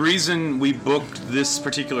the reason we booked this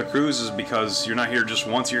particular cruise, is because you're not here just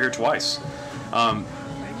once; you're here twice.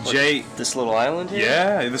 Jay, this little island here?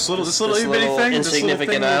 Yeah, this little itty bitty thing,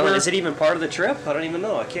 insignificant island. Is it even part of the trip? I don't even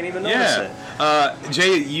know. I can't even notice it.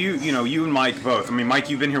 Jay, you and Mike both. I mean, Mike,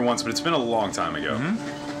 you've been here once, but it's been a long time ago.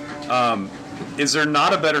 Mm-hmm. Is there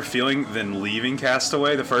not a better feeling than leaving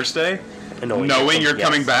Castaway the first day, knowing you're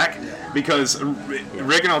coming back? Because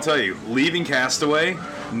Rick and I'll tell you, leaving Castaway,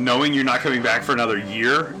 knowing you're not coming back for another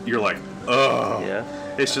year, you're like, oh. Yeah.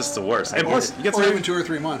 It's just the worst. And plus, you get to even 2 or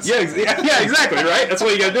 3 months. Yeah, exactly, right? That's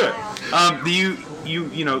why you got to do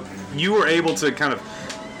it. You were able to kind of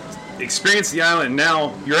experience the island, and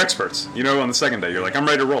now you're experts. On the second day, you're like, I'm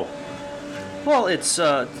ready to roll. Well, it's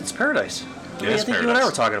paradise. I think you and I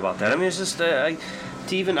were talking about that. I mean, it's just I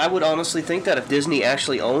would honestly think that if Disney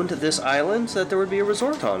actually owned this island, that there would be a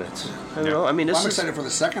resort on it. I mean, I'm excited for the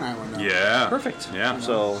second island now. Yeah, perfect. Yeah.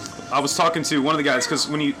 So I was talking to one of the guys, because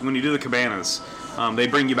when you do the cabanas, they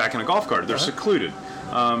bring you back in a golf cart. They're secluded.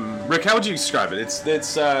 Rick, how would you describe it?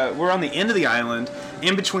 It's we're on the end of the island,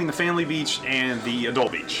 in between the family beach and the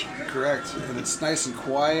adult beach. Correct, and it's nice and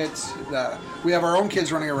quiet. We have our own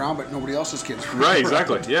kids running around, but nobody else's kids. Right,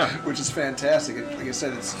 exactly. Yeah, which is fantastic. Like I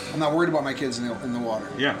said, I'm not worried about my kids in the water.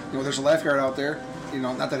 Yeah, there's a lifeguard out there.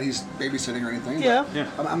 Not that he's babysitting or anything. Yeah.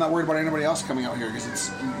 I'm not worried about anybody else coming out here, because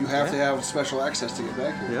you have to have special access to get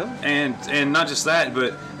back here. Yeah. And not just that,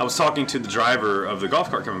 but I was talking to the driver of the golf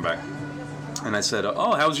cart coming back, and I said,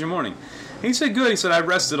 "Oh, how was your morning?" He said, "Good." He said, "I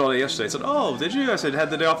rested all day yesterday." I said, "Oh, did you?" I said, "Had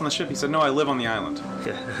the day off on the ship." He said, "No, I live on the island."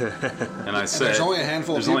 And I said, "There's only a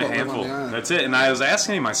handful of people that live on the island." That's it. And I was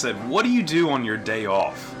asking him, I said, "What do you do on your day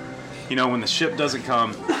off? When the ship doesn't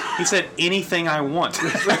come?" He said, "Anything I want."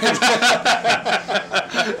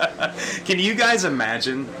 Can you guys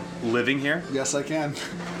imagine living here? Yes, I can.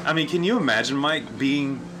 I mean, can you imagine, Mike,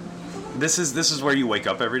 being... This is where you wake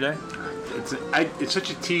up every day? It's such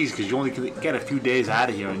a tease, because you only get a few days out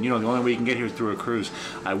of here, and the only way you can get here is through a cruise.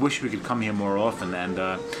 I wish we could come here more often, and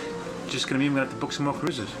just going to mean we're going to have to book some more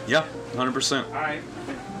cruises. Yeah, 100%. All right.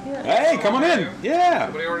 Hey, come on in. Yeah.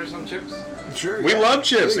 Somebody order some chips? Sure. We love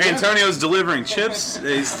chips. Antonio's delivering chips.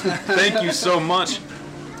 Thank you so much,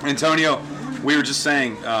 Antonio. We were just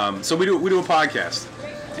saying, so we do a podcast,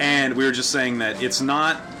 and we were just saying that it's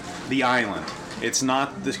not the island, it's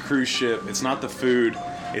not the cruise ship, it's not the food,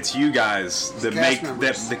 it's you guys that make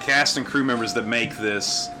that, the cast and crew members that make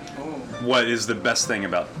this what is the best thing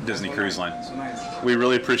about Disney Cruise Line. So nice. We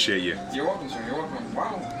really appreciate you. You're welcome, sir. You're welcome.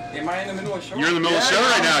 Wow. Am I in the middle of the show? You're in the middle of the show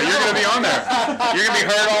right now. You're going to be on there. You're going to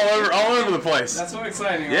be heard all over the place. That's so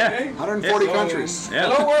exciting. Yeah. Okay? 140 countries. Yeah.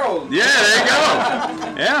 Hello, world. Yeah, there you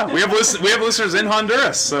go. Yeah, we have listeners in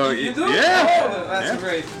Honduras. So You do? yeah. Oh, that's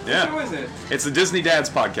great. Yeah. Who is it? It's the Disney Dads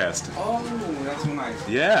podcast. Oh, that's so nice.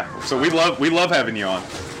 Yeah. So we love having you on.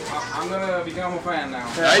 I'm gonna become a fan now.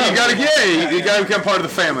 You gotta become part of the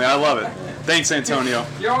family. I love it. Thanks, Antonio.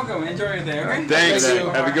 You're welcome. Enjoy your day. Okay? Thanks.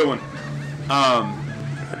 Have a good one.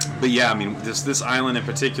 But yeah, I mean, this island in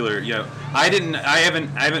particular, I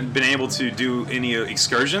haven't been able to do any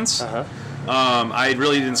excursions. I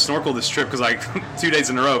really didn't snorkel this trip because I 2 days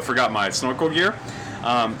in a row forgot my snorkel gear.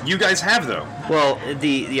 You guys have though. Well,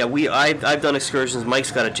 I've done excursions. Mike's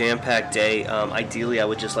got a jam-packed day. Ideally, I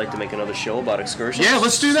would just like to make another show about excursions. Yeah,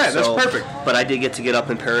 let's do that. That's perfect. But I did get up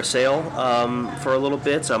and parasail for a little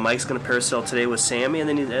bit. Mike's going to parasail today with Sammy, and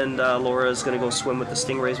then Laura's going to go swim with the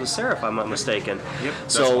stingrays with Sarah, if I'm not mistaken. Yep.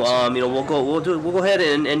 So awesome. We'll go ahead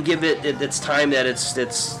and give it its time that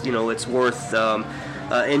it's worth.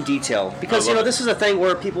 In detail, because this is a thing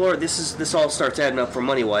where people are. This all starts adding up for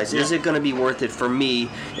money wise. Is it going to be worth it for me?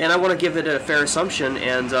 And I want to give it a fair assumption.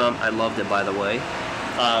 And I loved it, by the way.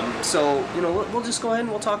 So we'll just go ahead and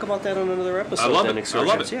we'll talk about that on another episode. I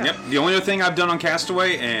love it. Yeah. Yep. The only other thing I've done on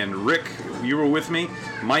Castaway, and Rick, you were with me.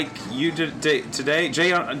 Mike, you did today. Jay,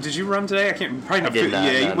 did you run today? I can't. Probably not. I did not.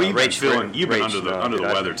 Yeah, No, you've been under the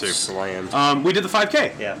weather too. Slammed. We did the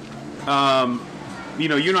 5K. Yeah.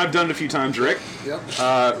 you and I've done it a few times, Rick.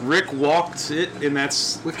 Yep. Rick walked it, and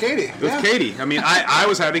that's with Katie. With Katie. I mean, I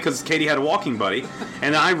was happy because Katie had a walking buddy,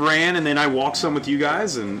 and I ran, and then I walked some with you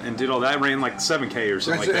guys, and did all that. I ran like 7K or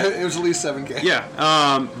something like that. It was at least 7K.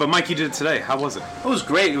 Yeah. But Mike, you did it today. How was it? It was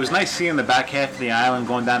great. It was nice seeing the back half of the island,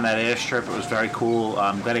 going down that airstrip. It was very cool.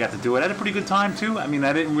 I'm glad I got to do it. I had a pretty good time too. I mean,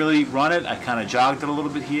 I didn't really run it. I kind of jogged it a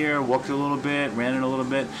little bit here, walked it a little bit, ran it a little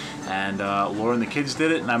bit, and Laura and the kids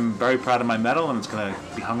did it, and I'm very proud of my medal, and it's going to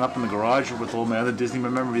be hung up in the garage with all my other Disney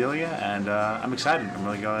memorabilia, and I'm excited. I'm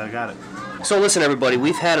really glad I got it. So listen, everybody,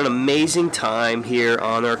 we've had an amazing time here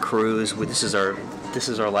on our cruise. This is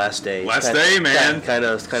our last day. Last day, man. Kind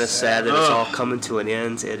of sad that it's all coming to an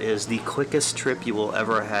end. It is the quickest trip you will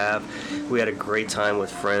ever have. We had a great time with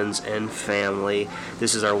friends and family.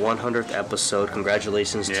 This is our 100th episode.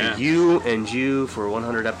 Congratulations to you and you for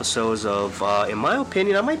 100 episodes of, in my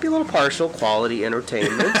opinion, I might be a little partial, quality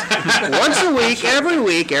entertainment. Once a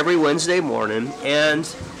week, every Wednesday morning. And,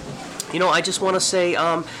 I just want to say,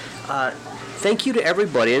 thank you to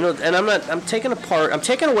everybody, and I'm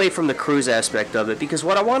taking away from the cruise aspect of it, because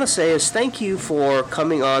what I want to say is thank you for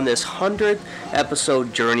coming on this 100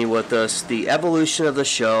 episode journey with us, the evolution of the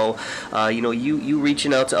show, you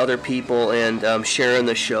reaching out to other people and sharing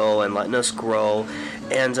the show and letting us grow,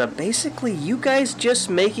 and basically you guys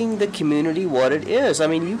just making the community what it is. I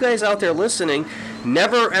mean, you guys out there listening,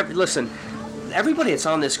 listen. Everybody that's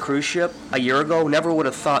on this cruise ship a year ago never would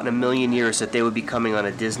have thought in a million years that they would be coming on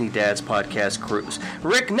a Disney Dads podcast cruise.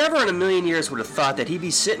 Rick never in a million years would have thought that he'd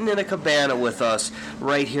be sitting in a cabana with us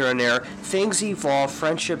right here and there. Things evolve,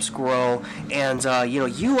 friendships grow, and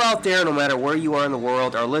you out there, no matter where you are in the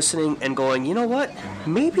world, are listening and going, you know what?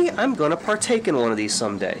 Maybe I'm going to partake in one of these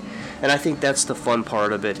someday. And I think that's the fun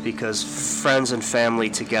part of it, because friends and family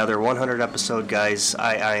together, 100 episode, guys,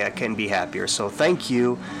 I couldn't be happier. So thank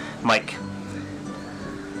you, Mike.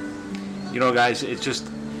 Guys, it's just,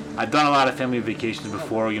 I've done a lot of family vacations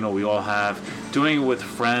before, we all have. Doing it with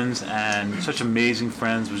friends, and such amazing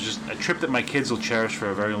friends, was just a trip that my kids will cherish for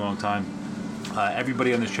a very long time.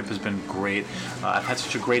 Everybody on this trip has been great. I've had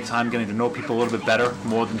such a great time getting to know people a little bit better,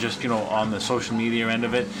 more than just, on the social media end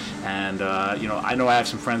of it. And, I know I have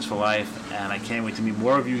some friends for life, and I can't wait to meet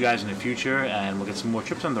more of you guys in the future, and we'll get some more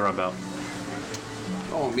trips under our belt.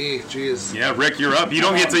 Oh, me, jeez. Yeah, Rick, you're up. You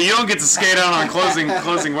don't get to skate out on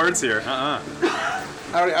closing words here. I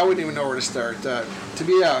wouldn't even know where to start. To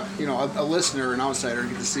be a listener, an outsider, and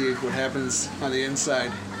get to see what happens on the inside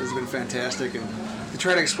has been fantastic. And to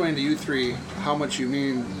try to explain to you three how much you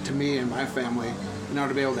mean to me and my family, and now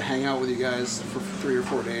to be able to hang out with you guys for 3 or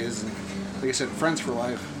 4 days, and like I said, friends for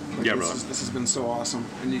life. This has been so awesome,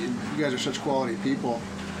 and you guys are such quality people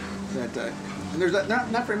that. And there's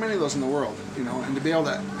not very many of those in the world, and to be able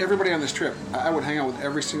to, everybody on this trip, I would hang out with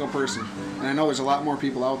every single person, and I know there's a lot more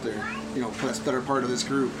people out there, that are part of this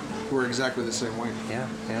group who are exactly the same way. Yeah,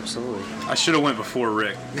 absolutely. I should have went before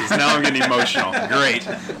Rick, because now I'm getting emotional. Great.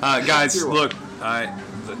 Guys, look,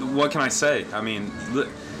 what can I say? I mean,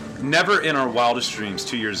 never in our wildest dreams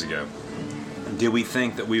 2 years ago did we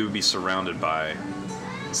think that we would be surrounded by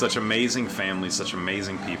such amazing families, such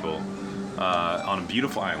amazing people on a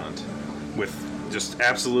beautiful island, with just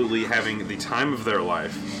absolutely having the time of their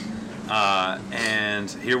life, and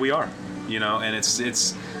here we are, and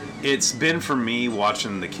it's been for me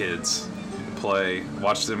watching the kids play,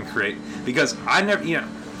 watch them create, because I never,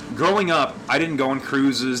 growing up, I didn't go on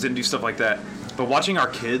cruises, didn't do stuff like that, but watching our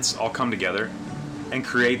kids all come together and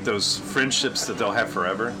create those friendships that they'll have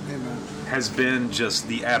forever has been just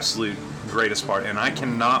the absolute greatest part, and I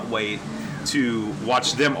cannot wait to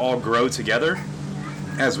watch them all grow together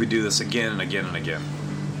as we do this again and again and again.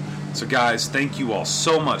 So guys, thank you all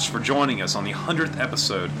so much for joining us on the 100th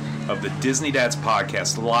episode of the Disney Dads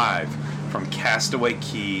Podcast, live from Castaway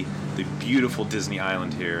Cay, the beautiful Disney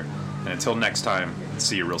Island here. And until next time,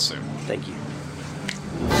 see you real soon. Thank you.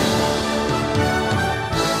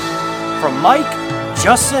 From Mike,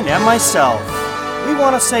 Justin, and myself, we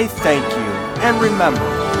want to say thank you. And remember,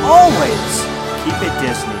 always keep it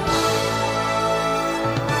Disney.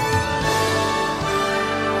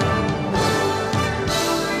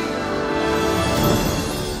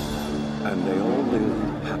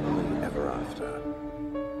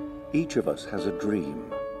 Each of us has a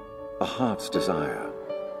dream, a heart's desire.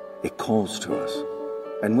 It calls to us,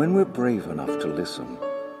 and when we're brave enough to listen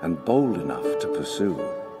and bold enough to pursue,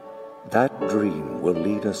 that dream will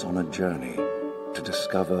lead us on a journey to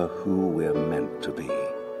discover who we're meant to be.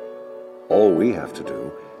 All we have to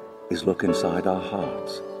do is look inside our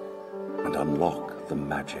hearts and unlock the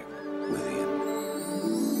magic within.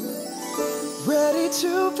 Ready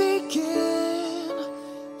to begin,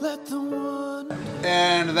 let the one...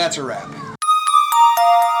 And that's a wrap.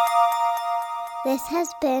 This has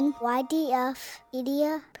been YDF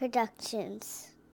Media Productions.